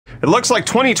It looks like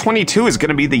 2022 is going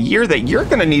to be the year that you're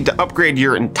going to need to upgrade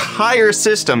your entire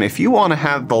system if you want to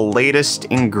have the latest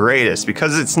and greatest,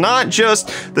 because it's not just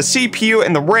the CPU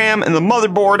and the RAM and the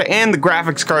motherboard and the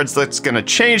graphics cards that's going to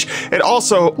change. It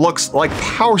also looks like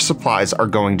power supplies are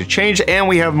going to change, and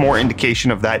we have more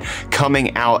indication of that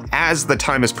coming out as the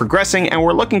time is progressing, and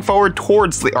we're looking forward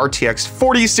towards the RTX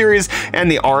 40 series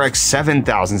and the RX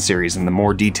 7000 series, and the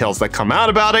more details that come out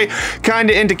about it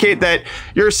kind of indicate that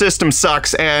your system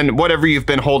sucks, and whatever you've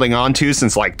been holding on to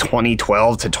since like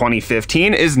 2012 to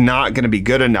 2015 is not going to be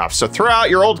good enough. So throw out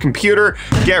your old computer,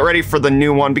 get ready for the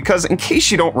new one, because in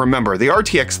case you don't remember, the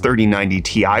RTX 3090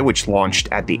 Ti, which launched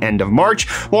at the end of March,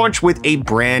 launched with a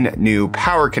brand new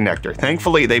power connector.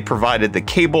 Thankfully, they provided the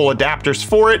cable adapters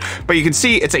for it, but you can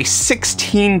see it's a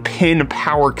 16-pin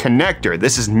power connector.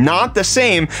 This is not the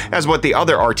same as what the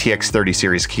other RTX 30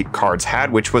 series cards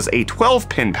had, which was a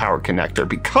 12-pin power connector,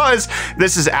 because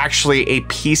this is actually a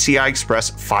PCI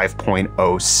Express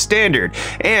 5.0 standard.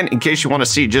 And in case you want to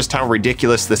see just how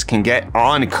ridiculous this can get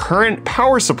on current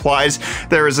power supplies,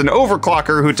 there is an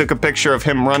overclocker who took a picture of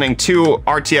him running two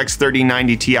RTX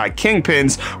 3090 Ti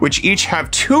Kingpins, which each have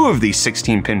two of these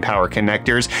 16-pin power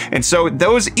connectors, and so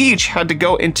those each had to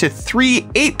go into three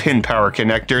 8-pin power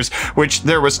connectors, which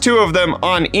there was two of them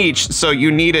on each, so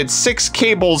you needed 6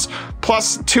 cables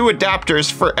plus 2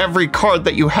 adapters for every card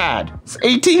that you had. It's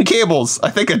 18 cables.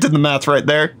 I think I did the math right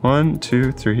there. 1,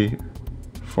 2, 3,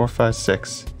 4, 5,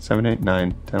 6, 7, 8,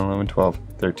 9, 10, 11, 12.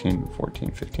 13, 14,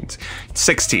 15,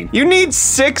 16. You need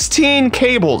 16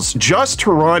 cables just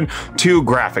to run 2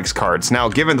 graphics cards. Now,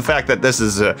 given the fact that this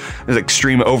is an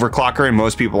extreme overclocker and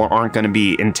most people aren't going to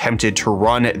be tempted to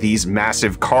run these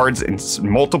massive cards in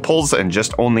multiples and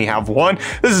just only have one,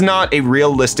 this is not a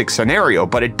realistic scenario,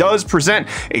 but it does present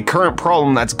a current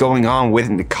problem that's going on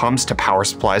when it comes to power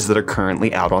supplies that are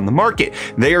currently out on the market.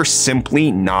 They are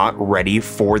simply not ready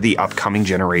for the upcoming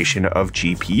generation of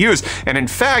GPUs. And in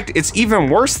fact, it's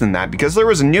even worse than that, because there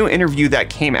was a new interview that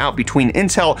came out between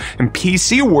Intel and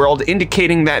PC World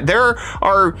indicating that there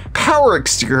are power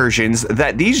excursions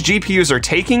that these GPUs are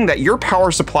taking that your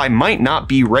power supply might not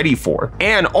be ready for.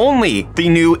 And only the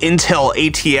new Intel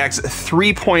ATX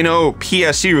 3.0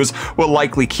 PSUs will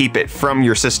likely keep it from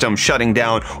your system shutting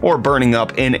down or burning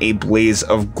up in a blaze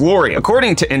of glory.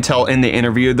 According to Intel in the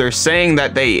interview, they're saying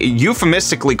that they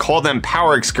euphemistically call them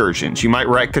power excursions. You might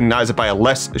recognize it by a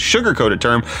less sugar-coated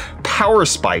term, power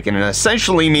spike, and it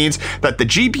essentially means that the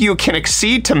GPU can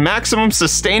exceed to maximum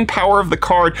sustained power of the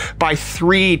card by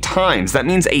 3 times. That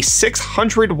means a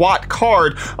 600 watt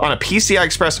card on a PCI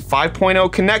Express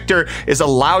 5.0 connector is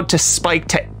allowed to spike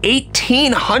to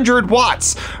 1800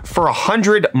 watts for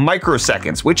 100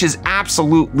 microseconds, which is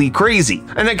absolutely crazy.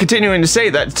 And then continuing to say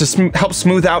that to help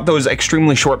smooth out those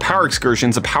extremely short power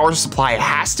excursions, a power supply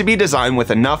has to be designed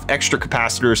with enough extra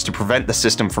capacitors to prevent the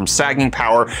system from sagging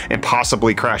power and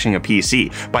possibly crashing a PC.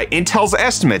 By Intel's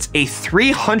estimates, a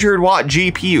 300 watt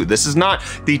GPU, this is not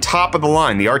the top of the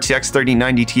line. The RTX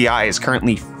 3090 Ti is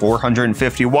currently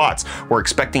 450 watts. We're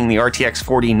expecting the RTX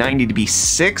 4090 to be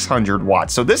 600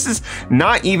 watts. So this is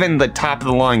not even the top of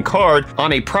the line card.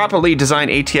 On a properly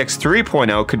designed ATX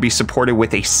 3.0 could be supported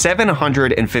with a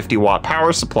 750 watt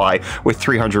power supply with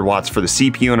 300 watts for the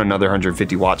CPU and another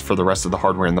 150 watts for the rest of the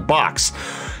hardware in the box.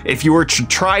 If you were to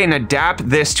try and adapt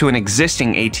this to an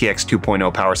existing ATX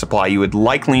 2.0 power supply, you would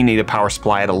likely need a power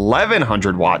supply at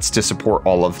 1100 watts to support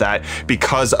all of that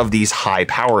because of these high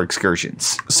power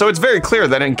excursions. So it's very clear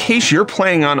that in case you're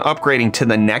planning on upgrading to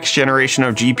the next generation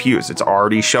of GPUs, it's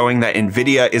already showing that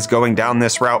NVIDIA is going down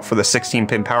this route for the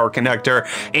 16-pin power connector.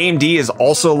 AMD is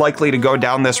also likely to go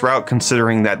down this route,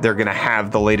 considering that they're going to have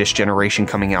the latest generation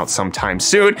coming out sometime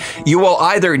soon. You will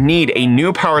either need a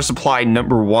new power supply,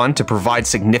 number one, to provide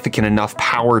significant enough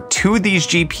power to these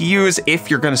GPUs if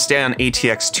you're going to stay on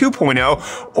ATX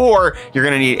 2.0, or you're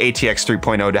going to need ATX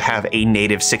 3.0 to have a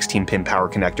native 16-pin power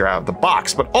connector out of the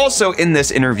box. But also in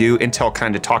this interview, Intel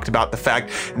kind of talked about the fact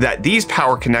that these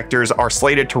power connectors are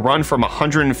slated to run from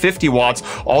 150 watts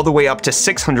all the way up to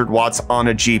 600 watts on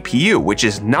a GPU, which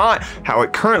is not how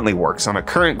it currently works. On a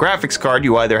current graphics card,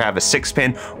 you either have a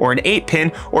 6-pin or an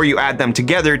 8-pin, or you add them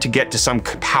together to get to some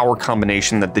power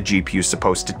combination that the GPU is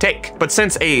supposed to take. But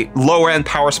since a low-end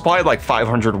power supply like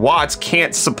 500 watts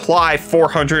can't supply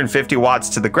 450 watts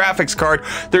to the graphics card,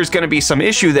 there's going to be some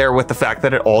issue there with the fact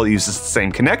that it all uses the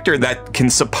same connector that can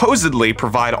supposedly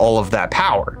provide all of that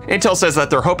power. Intel says that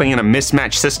they're hoping in a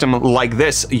mismatched system like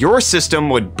this, your system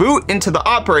would boot into the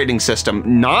operating system,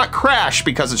 not crash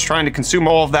because it's trying to consume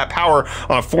all of that power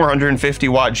on a 450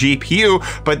 watt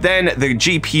GPU, but then the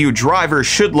GPU driver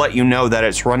should let you know that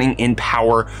it's running in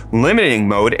power limiting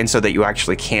mode, and so that you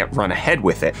actually can't run ahead with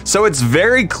with it. So it's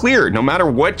very clear, no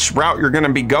matter which route you're going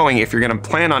to be going, if you're going to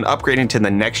plan on upgrading to the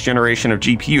next generation of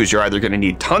GPUs, you're either going to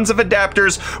need tons of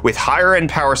adapters with higher end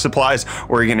power supplies,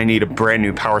 or you're going to need a brand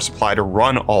new power supply to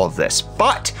run all of this.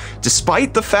 But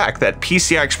despite the fact that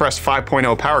PCI Express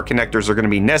 5.0 power connectors are going to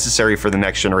be necessary for the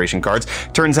next generation cards,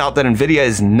 turns out that NVIDIA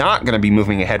is not going to be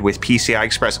moving ahead with PCI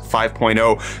Express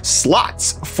 5.0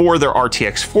 slots for their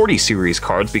RTX 40 series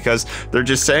cards because they're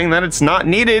just saying that it's not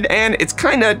needed and it's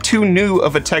kind of too new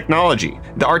of a technology.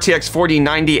 The RTX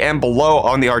 4090 and below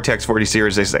on the RTX 40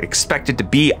 series is expected to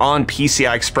be on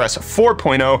PCI Express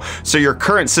 4.0, so your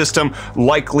current system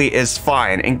likely is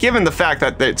fine. And given the fact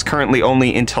that it's currently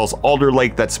only Intel's Alder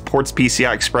Lake that supports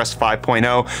PCI Express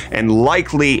 5.0, and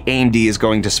likely AMD is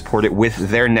going to support it with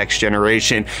their next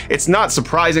generation, it's not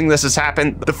surprising this has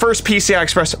happened. The first PCI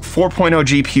Express 4.0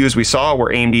 GPUs we saw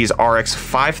were AMD's RX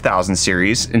 5000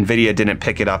 series. NVIDIA didn't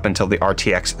pick it up until the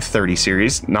RTX 30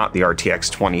 series, not the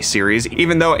RTX 20 series.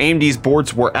 Even though AMD's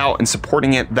boards were out and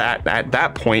supporting it at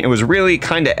that point, it was really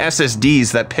kind of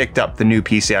SSDs that picked up the new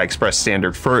PCI Express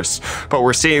standard first. But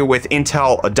we're seeing with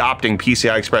Intel adopting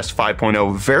PCI Express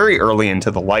 5.0 very early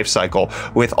into the life cycle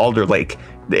with Alder Lake,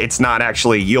 it's not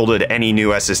actually yielded any new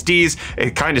SSDs.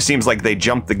 It kind of seems like they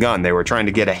jumped the gun. They were trying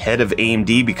to get ahead of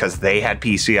AMD because they had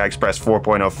PCI Express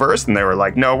 4.0 first, and they were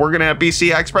like, no, we're gonna have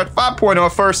PCI Express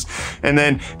 5.0 first, and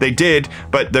then they did,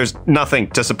 but there's nothing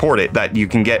to support it that you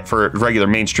can get for regular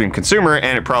mainstream consumer,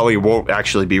 and it probably won't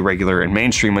actually be regular and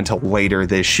mainstream until later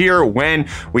this year when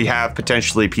we have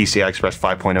potentially PCI Express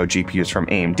 5.0 GPUs from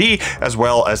AMD, as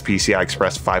well as PCI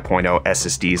Express 5.0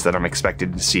 SSDs that I'm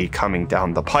expected to see coming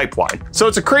down the pipeline. So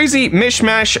it's a crazy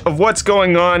mishmash of what's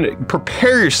going on.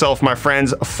 Prepare yourself, my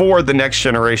friends, for the next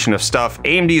generation of stuff.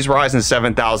 AMD's Ryzen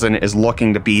 7000 is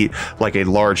looking to be like a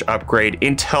large upgrade.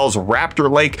 Intel's Raptor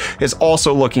Lake is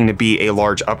also looking to be a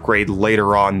large upgrade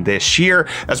later on this year,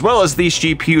 as well as these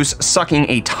GPUs sucking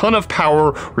a ton of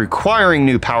power, requiring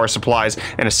new power supplies,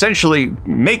 and essentially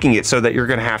making it so that you're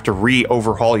going to have to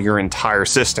re-overhaul your entire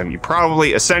system. You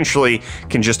probably essentially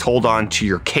can just hold on to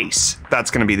your case.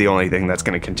 That's going to be the only thing that's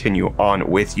going to continue on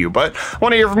with you. But I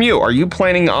want to hear from you. Are you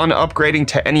planning on upgrading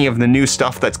to any of the new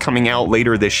stuff that's coming out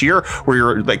later this year, where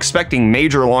you're expecting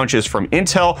major launches from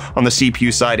Intel on the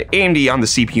CPU side, AMD on the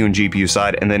CPU and GPU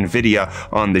side, and then NVIDIA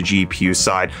on the GPU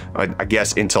side? I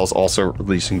guess Intel's also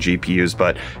releasing GPUs,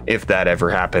 but if that ever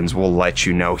happens, we'll let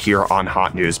you know here on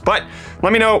Hot News. But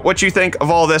let me know what you think of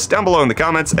all this down below in the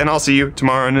comments, and I'll see you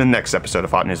tomorrow in the next episode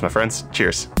of Hot News, my friends.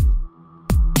 Cheers.